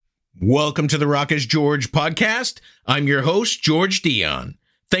Welcome to the Rock is George podcast. I'm your host, George Dion.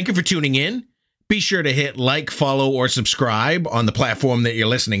 Thank you for tuning in. Be sure to hit like, follow, or subscribe on the platform that you're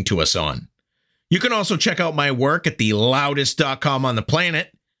listening to us on. You can also check out my work at the loudest.com on the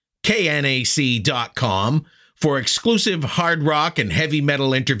planet, knac.com, for exclusive hard rock and heavy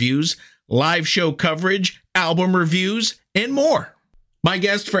metal interviews, live show coverage, album reviews, and more. My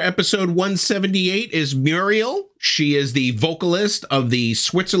guest for episode 178 is Murielle. She is the vocalist of the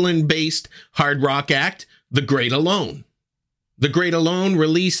Switzerland-based hard rock act, The Great Alone. The Great Alone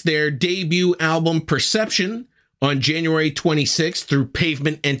released their debut album, Perception, on January 26th through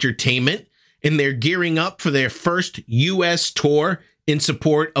Pavement Entertainment, and they're gearing up for their first U.S. tour in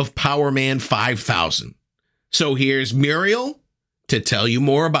support of Powerman 5000. So here's Murielle to tell you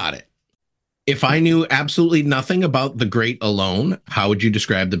more about it. If I knew absolutely nothing about The Great Alone, how would you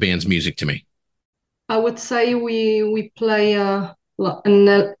describe the band's music to me? I would say we play an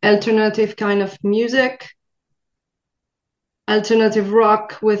alternative kind of music, alternative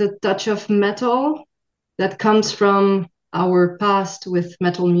rock with a touch of metal that comes from our past with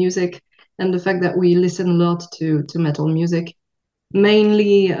metal music and the fact that we listen a lot to metal music,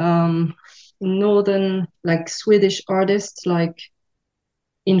 mainly northern, like Swedish artists like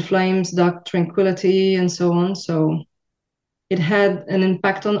In Flames, Dark Tranquillity, and so on. So it had an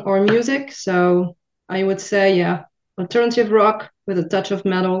impact on our music. So I would say, yeah, alternative rock with a touch of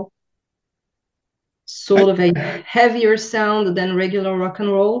metal, sort of a heavier sound than regular rock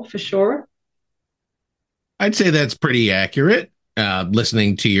and roll, for sure. I'd say that's pretty accurate.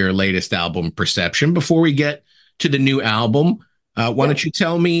 Listening to your latest album, Perception. Before we get to the new album, why don't you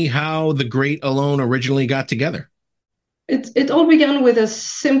tell me how The Great Alone originally got together? It all began with a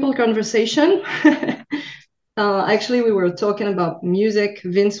simple conversation. Actually, we were talking about music.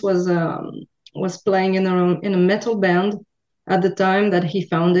 Vince was playing in a metal band at the time that he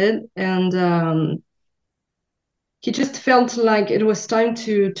founded, and he just felt like it was time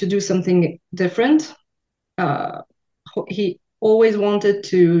to do something different. He always wanted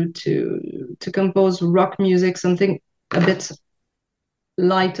to compose rock music, something a bit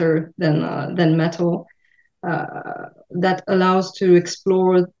lighter than metal, that allows to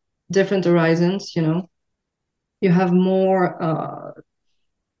explore different horizons. You have more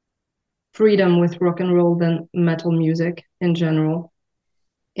freedom with rock and roll than metal music in general.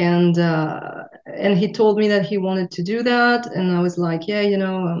 And he told me that he wanted to do that, and I was like, yeah,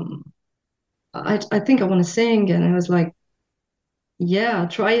 I think I want to sing, and I was like, yeah,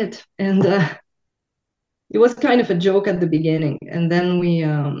 try it. And it was kind of a joke at the beginning, and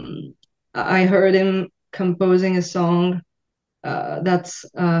then I heard him composing a song that's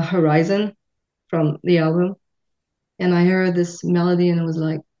Horizon from the album, and I heard this melody, and I was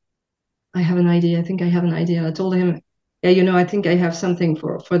like, I have an idea. I think I have an idea. I told him, yeah, I think I have something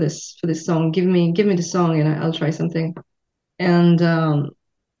for this song. Give me the song, and I'll try something. And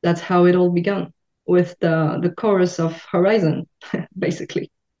that's how it all began, with the chorus of Horizon,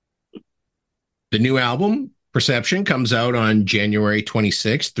 basically. The new album, Perception, comes out on January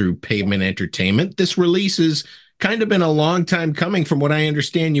 26th through Pavement Entertainment. This release has kind of been a long time coming. From what I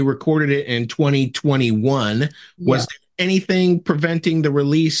understand, you recorded it in 2021. Was there anything preventing the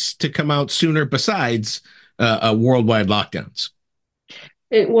release to come out sooner besides worldwide lockdowns?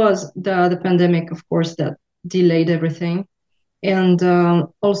 It was the pandemic, of course, that delayed everything. And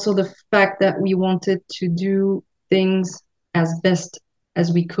also the fact that we wanted to do things as best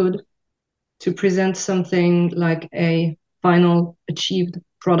as we could to present something like a final achieved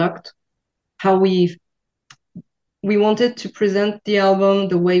product. How we wanted to present the album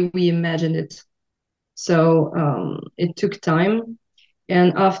the way we imagined it. So it took time.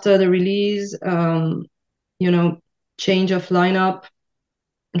 And after the release, change of lineup,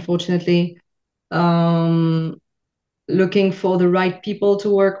 unfortunately, looking for the right people to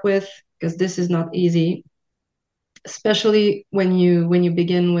work with, because this is not easy, especially when you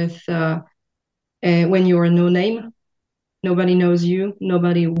begin with when you are no name. Nobody knows you,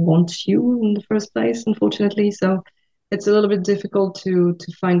 nobody wants you in the first place, unfortunately. So it's a little bit difficult to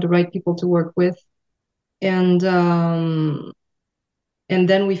find the right people to work with. And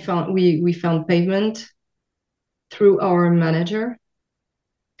then we found Pavement through our manager,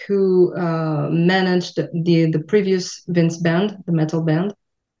 who managed the previous Vince band, the metal band,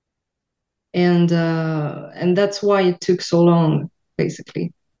 and that's why it took so long.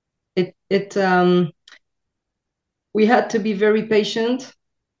 Basically, we had to be very patient.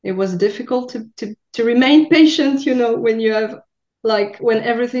 It was difficult to remain patient, when you have, like, when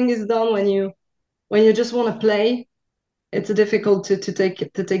everything is done, when you just want to play. It's difficult to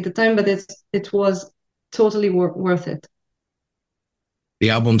take the time, but it was totally worth it. The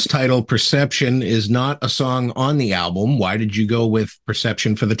album's title, Perception, is not a song on the album. Why did you go with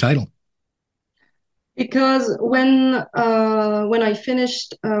Perception for the title? Because when I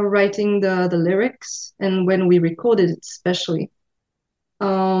finished writing the lyrics and when we recorded it, especially,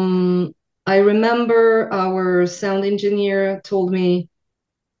 I remember our sound engineer told me,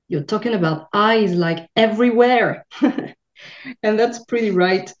 "You're talking about eyes like everywhere," and that's pretty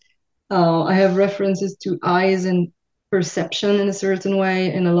right. I have references to eyes and perception in a certain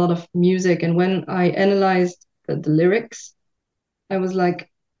way in a lot of music, and when I analyzed the lyrics, I was like,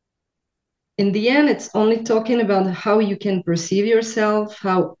 in the end, it's only talking about how you can perceive yourself,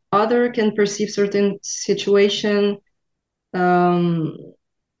 how other can perceive certain situation, um,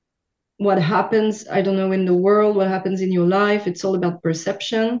 what happens, I don't know, in the world, what happens in your life. It's all about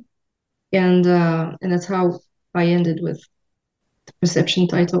perception, and that's how I ended with the perception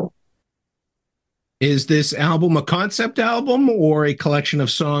title. Is this album a concept album or a collection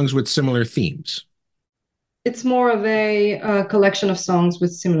of songs with similar themes? It's more of a collection of songs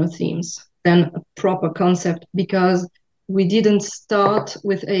with similar themes than a proper concept because we didn't start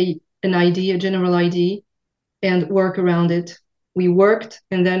with a an idea, a general idea, and work around it. We worked,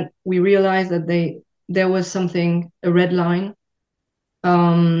 and then we realized that there was something, a red line.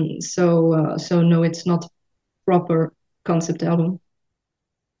 So no, it's not proper concept album.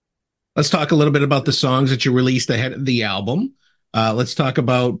 Let's talk a little bit about the songs that you released ahead of the album. Let's talk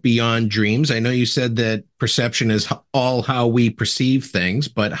about Beyond Dreams. I know you said that perception is all how we perceive things,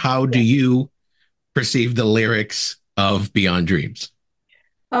 but how do Yeah. you perceive the lyrics of Beyond Dreams?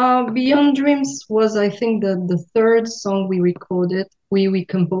 Beyond Dreams was, I think, the third song we recorded, we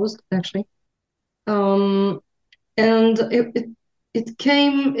composed actually. Um, and it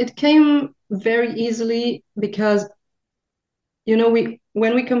came very easily because we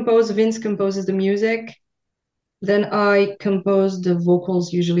when we compose, Vince composes the music, then I compose the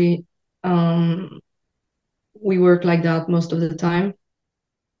vocals usually. um we work like that most of the time,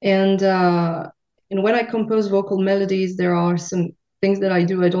 and when I compose vocal melodies, there are some things that I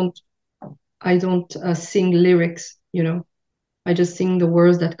do. I don't sing lyrics, I just sing the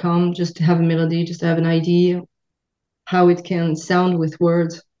words that come, just to have a melody, just to have an idea how it can sound with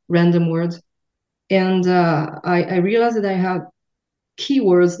words, random words. And I realized that I have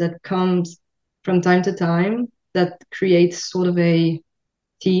keywords that comes from time to time that creates sort of a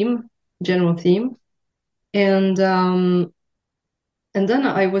theme, general theme. And and then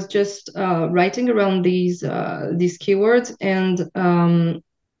I was just writing around these keywords, and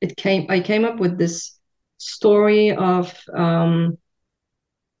I came up with this story of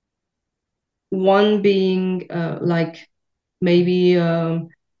one being like maybe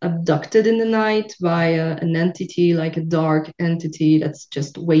abducted in the night by an entity, like a dark entity that's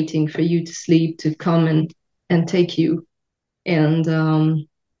just waiting for you to sleep to come and take you. And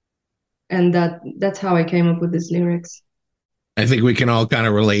that's how I came up with these lyrics. I think we can all kind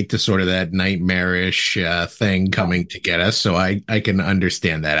of relate to sort of that nightmarish thing coming to get us. So I can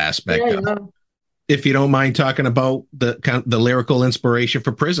understand that Yeah, aspect. yeah. If you don't mind talking about the lyrical inspiration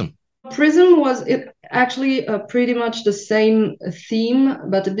for Prism. Prism was it actually pretty much the same theme,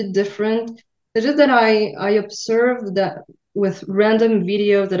 but a bit different. It's just that I observed that with random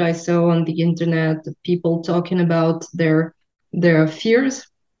videos that I saw on the internet, people talking about their fears.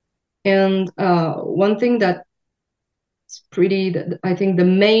 And one thing that's pretty, I think the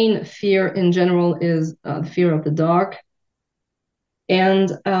main fear in general is the fear of the dark. And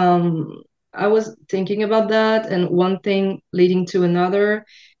I was thinking about that, and one thing leading to another.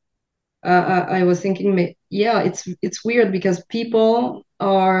 I was thinking, yeah, it's weird because people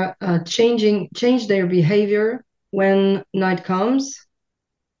are change their behavior when night comes.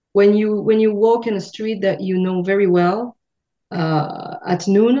 When you walk in a street that you know very well, at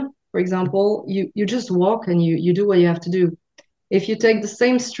noon, for example, you just walk and you do what you have to do. If you take the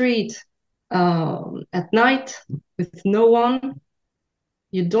same street at night with no one,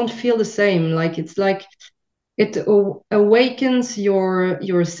 you don't feel the same. Like it's like it awakens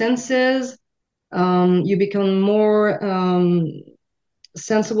your senses. You become more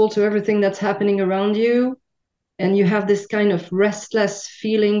sensible to everything that's happening around you, and you have this kind of restless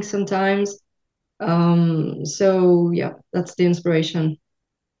feeling sometimes. So yeah, that's the inspiration.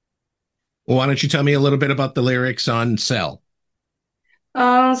 Well, why don't you tell me a little bit about the lyrics on Cell?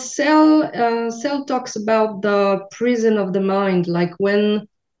 Cell talks about the prison of the mind, like when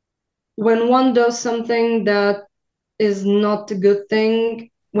one does something that is not a good thing,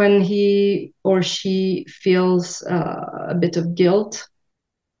 when he or she feels a bit of guilt.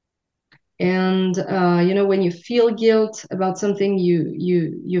 And when you feel guilt about something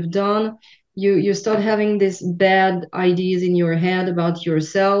you've done, you start having these bad ideas in your head about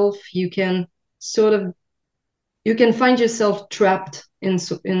yourself. You can sort of you can find yourself trapped in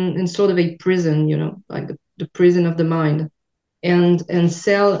sort of a prison, like the prison of the mind. And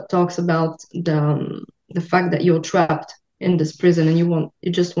Cell talks about the fact that you're trapped in this prison, and you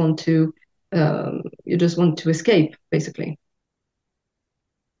just want to escape, basically.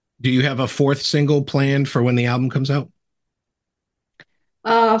 Do you have a fourth single planned for when the album comes out?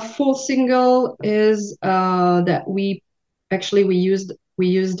 Full single is that we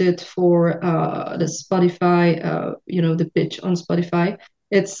used it for the Spotify, the pitch on Spotify.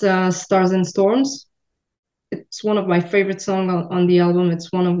 It's Stars and Storms. It's one of my favorite songs on the album.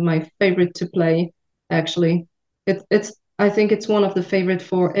 It's one of my favorite to play, actually. It's I think it's one of the favorite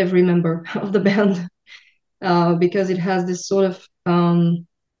for every member of the band, because it has this sort of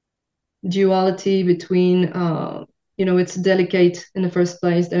duality between it's delicate in the first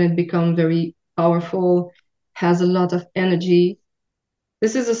place, then it becomes very powerful, has a lot of energy.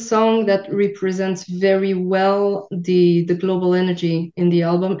 This is a song that represents very well the global energy in the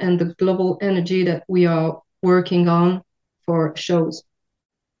album and the global energy that we are working on for shows.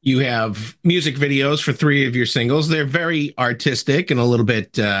 You have music videos for three of your singles. They're very artistic and a little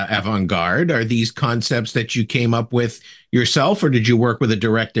bit avant-garde. Are these concepts that you came up with yourself, or did you work with a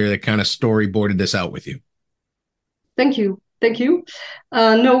director that kind of storyboarded this out with you? Thank you. Thank you.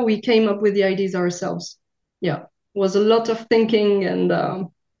 No, we came up with the ideas ourselves. Yeah, was a lot of thinking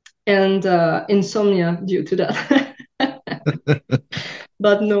and insomnia due to that.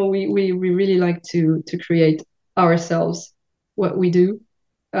 But no, we really like to create ourselves what we do.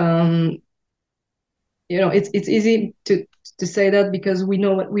 It's easy to say that because we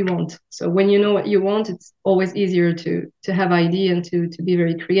know what we want. So when you know what you want, it's always easier to have idea and to be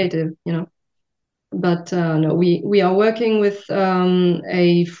very creative. But no, we are working with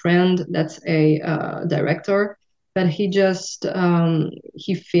a friend that's a director, but he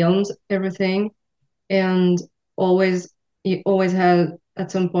films everything, and he always had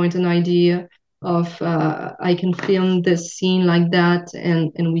at some point an idea of I can film this scene like that,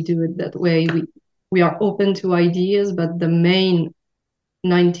 and we do it that way. We are open to ideas, but the main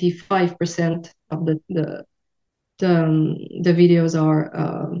 95% of the videos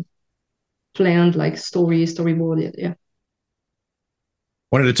are planned, like storyboarded. Yeah.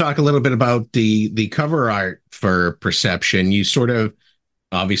 Wanted to talk a little bit about the cover art for Perception. You sort of,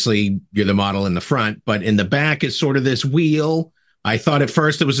 obviously you're the model in the front, but in the back is sort of this wheel. I thought at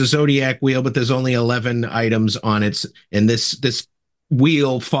first it was a zodiac wheel, but there's only 11 items on it, and this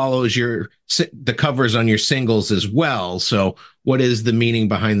wheel follows the covers on your singles as well. So what is the meaning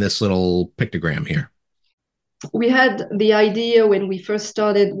behind this little pictogram here? We had the idea when we first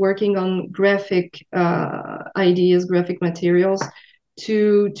started working on graphic ideas, graphic materials,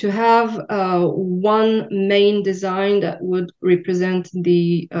 to have one main design that would represent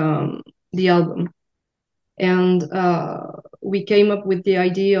the album, and we came up with the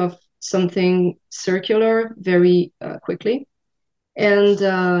idea of something circular very quickly, and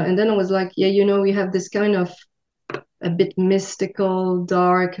then I was like, yeah, we have this kind of a bit mystical,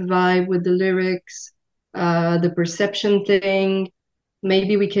 dark vibe with the lyrics. The perception thing.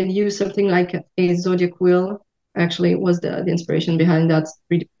 Maybe we can use something like a zodiac wheel. Actually, it was the inspiration behind that.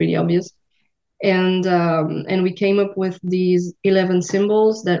 Pretty obvious. And we came up with these 11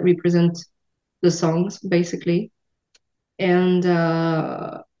 symbols that represent the songs, basically. And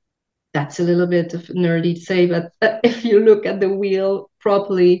that's a little bit of nerdy to say, but if you look at the wheel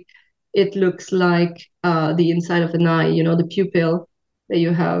properly, it looks like the inside of an eye, the pupil that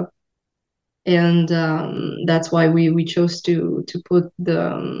you have. And that's why we chose to put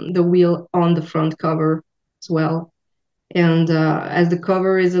the wheel on the front cover as well. And as the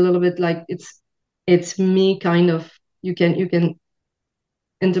cover is a little bit like it's me, kind of, you can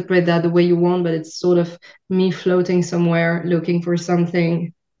interpret that the way you want, but it's sort of me floating somewhere looking for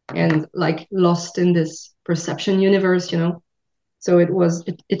something and like lost in this perception universe. So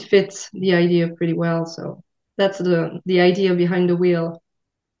it fits the idea pretty well. So that's the idea behind the wheel.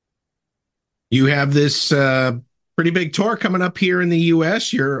 You have this pretty big tour coming up here in the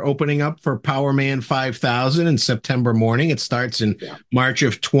U.S. You're opening up for Power Man 5000 in September morning. It starts in March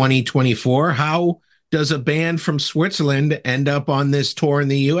of 2024. How does a band from Switzerland end up on this tour in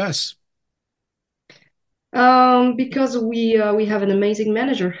the U.S.? Because we have an amazing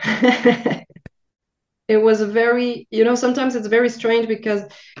manager. It was a very, sometimes it's very strange because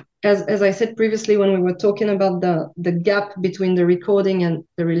as I said previously, when we were talking about the gap between the recording and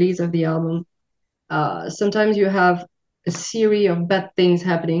the release of the album, sometimes you have a series of bad things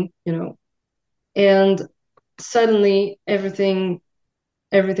happening, and suddenly everything's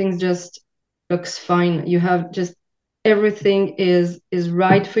just looks fine. You have just everything is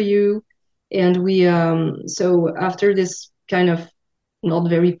right for you. And we so after this kind of not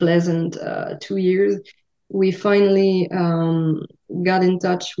very pleasant 2 years, we finally got in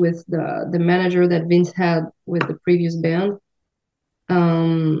touch with the manager that Vince had with the previous band.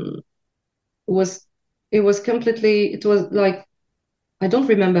 Um, was it was completely, it was like, I don't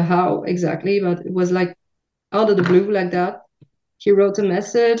remember how exactly, but it was like out of the blue like that. He wrote a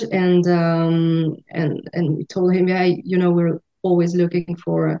message, and we told him, yeah, we're always looking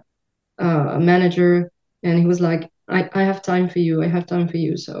for a manager. And he was like, I have time for you. I have time for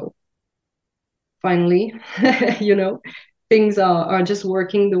you. So finally, you know, things are just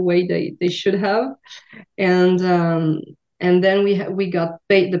working the way they should have. And then we got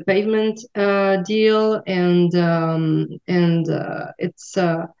the pavement deal, and it's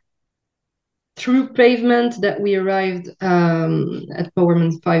through pavement that we arrived at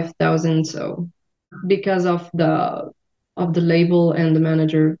Powerman 5000. So because of the label and the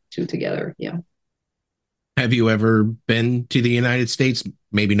manager two together, yeah. Have you ever been to the United States?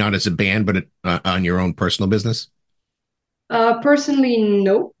 Maybe not as a band, but on your own personal business? Personally,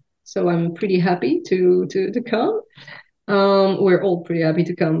 no. So I'm pretty happy to come. We're all pretty happy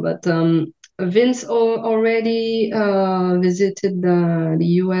to come, but Vince already visited the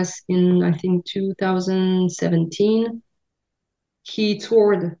US in, I think, 2017. He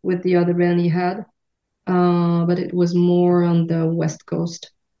toured with the other band he had, but it was more on the West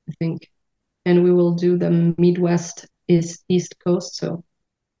Coast, I think. And we will do the Midwest is East Coast, so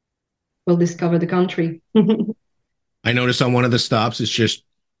we'll discover the country. I noticed on one of the stops, it's just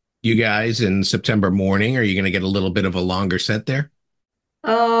you guys in September morning. Are you going to get a little bit of a longer set there?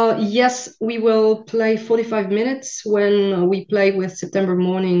 Yes, we will play 45 minutes when we play with September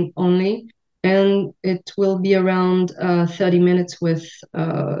morning only, and it will be around 30 minutes with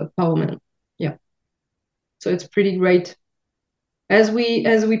Powerman. Yeah, so it's pretty great. As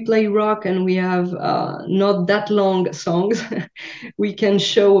we play rock and we have not that long songs, we can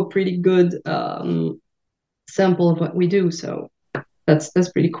show a pretty good sample of what we do. So that's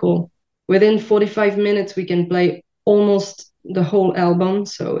pretty cool. Within 45 minutes, we can play almost the whole album,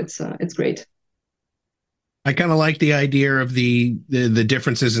 so it's great. I kind of like the idea of the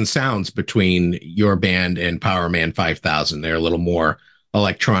differences in sounds between your band and Power Man 5000. They're a little more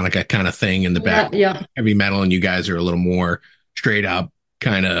electronica kind of thing in the Yeah, back, yeah. heavy metal, and you guys are a little more straight up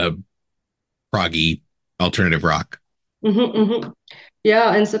kind of proggy alternative rock.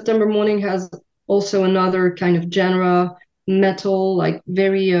 Yeah, and September Morning has also another kind of genre, metal, like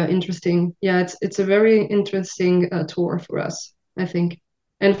very interesting. Yeah, it's a very interesting tour for us, I think.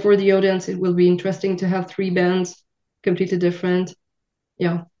 And for the audience, it will be interesting to have three bands completely different.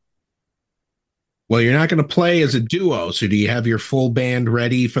 Yeah. Well, you're not going to play as a duo, so do you have your full band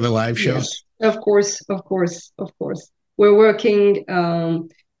ready for the live Yes, shows? of course, of course, of course. We're working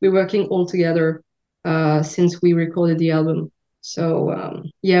all together since we recorded the album. So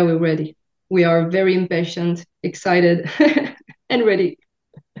yeah, we're ready. We are very impatient, excited, and ready.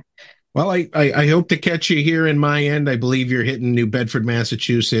 Well, I hope to catch you here in my end. I believe you're hitting New Bedford,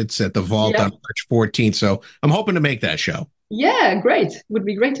 Massachusetts at the Vault Yeah, on March 14th. So I'm hoping to make that show. yeah, great. Would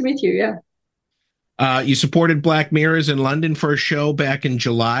be great to meet you. Yeah. You supported Black Mirrors in London for a show back in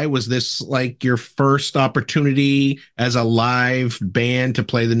July. Was this like your first opportunity as a live band to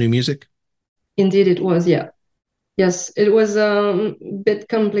play the new music? Indeed, it was. Yeah. Yes, it was a bit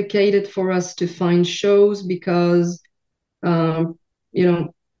complicated for us to find shows because, um, you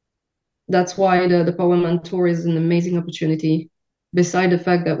know, that's why the Powerman tour is an amazing opportunity. Beside the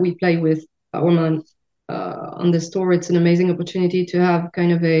fact that we play with Powerman on this tour, it's an amazing opportunity to have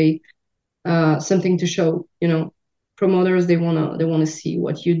kind of a something to show. Promoters, they wanna see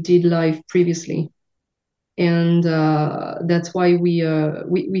what you did live previously, and that's why we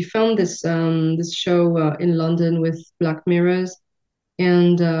found this show in London with Black Mirrors,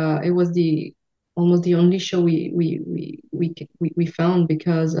 and it was the almost the only show we found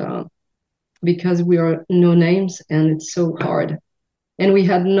because we are no names and it's so hard. And we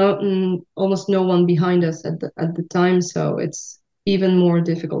had almost no one behind us at the time, so it's even more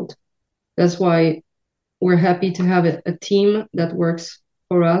difficult. That's why we're happy to have a team that works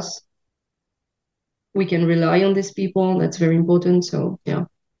for us. We can rely on these people. That's very important. So yeah.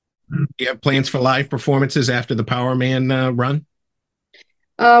 Do you have plans for live performances after the Power Man run?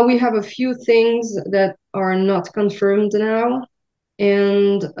 We have a few things that are not confirmed now,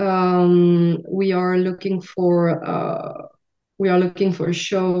 and we are looking for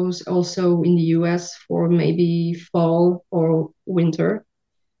shows also in the US for maybe fall or winter.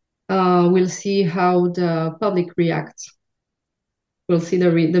 We'll see how the public reacts we'll see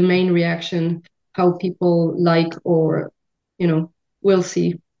the main reaction, how people like, or we'll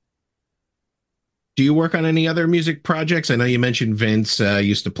see. Do you work on any other music projects? I know you mentioned Vince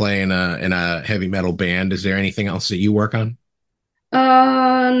used to play in a heavy metal band. Is there anything else that you work on?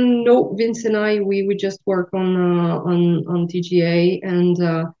 No, Vince and I, we just work on TGA,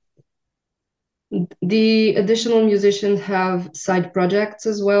 and the additional musicians have side projects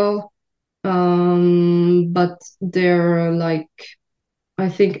as well. But they're like, I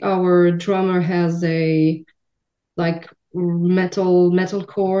think our drummer has a like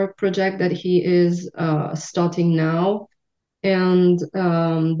metalcore project that he is starting now, and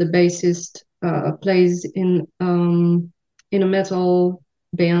the bassist plays in a metal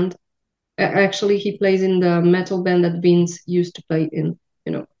band. Actually, he plays in the metal band that Vince used to play in.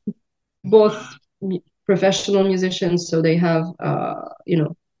 Both professional musicians, so they have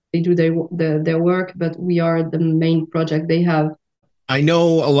they do their work, but we are the main project they have. I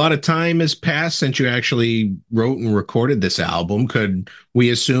know a lot of time has passed since you actually wrote and recorded this album. Could we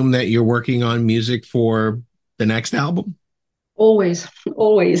assume that you're working on music for the next album? Always,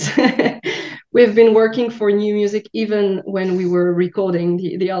 always. We've been working for new music even when we were recording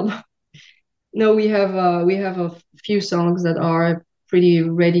the album. No, we have a few songs that are pretty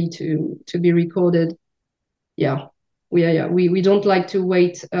ready to be recorded. Yeah, we don't like to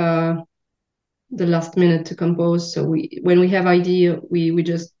wait the last minute to compose. So when we have idea, we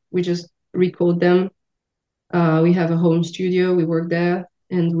just record them. We have a home studio. We work there,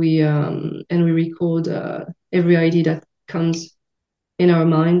 and we record every idea that comes in our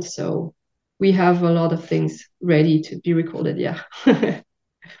mind. So we have a lot of things ready to be recorded. Yeah.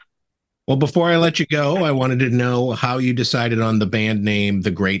 Well, before I let you go, I wanted to know how you decided on the band name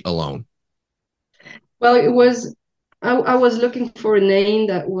The Great Alone. Well, it was I was looking for a name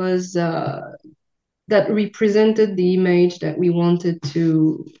that was that represented the image that we wanted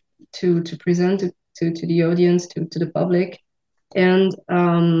to present to the audience, to the public. And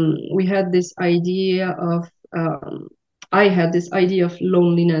we had this idea of I had this idea of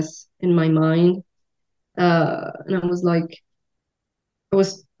loneliness in my mind, and I was like, I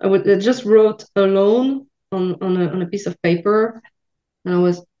just wrote alone on a piece of paper, and I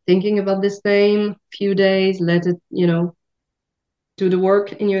was thinking about this name few days, let it do the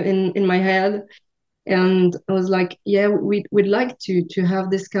work in my head. And I was like, yeah, we'd like to have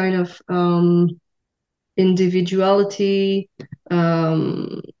this kind of individuality,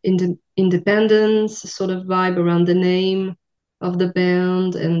 independence sort of vibe around the name of the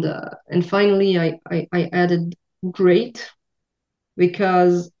band. And finally I added great,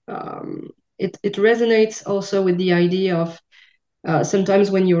 because it resonates also with the idea of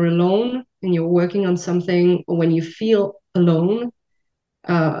sometimes when you're alone and you're working on something, or when you feel alone,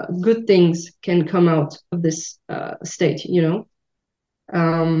 good things can come out of this state,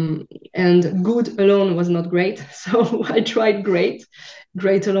 and good alone was not great, so I tried great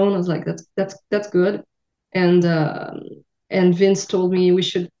alone. I was like, that's good. And Vince told me we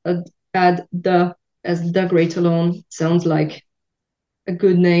should add the as the great alone. Sounds like a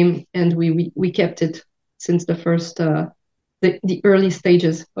good name, and we kept it since the first the early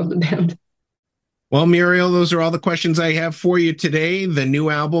stages of the band. Well, Muriel, those are all the questions I have for you today. The new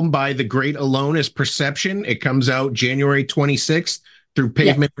album by The Great Alone is Perception. It comes out January 26th through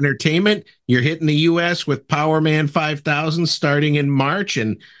Pavement Entertainment. You're hitting the U.S. with Power Man 5000 starting in March.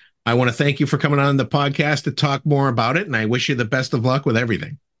 And I want to thank you for coming on the podcast to talk more about it. And I wish you the best of luck with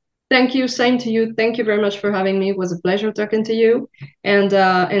everything. Thank you. Same to you. Thank you very much for having me. It was a pleasure talking to you.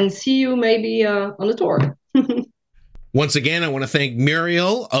 And see you maybe on the tour. Once again, I want to thank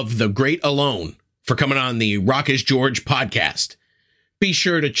Murielle of The Great Alone for coming on the Rock is George podcast. Be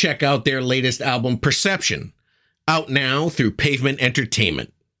sure to check out their latest album, Perception, out now through Pavement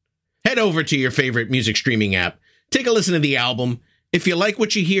Entertainment. Head over to your favorite music streaming app, take a listen to the album. If you like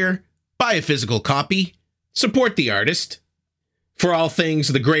what you hear, buy a physical copy, support the artist. For all things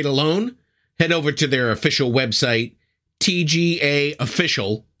The Great Alone, head over to their official website,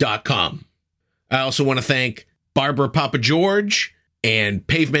 tgaofficial.com. I also want to thank Barbara Papa George and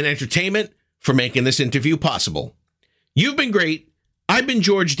Pavement Entertainment for making this interview possible. You've been great. I've been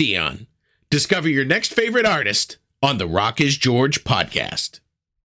George Dion. Discover your next favorite artist on the Rock is George podcast.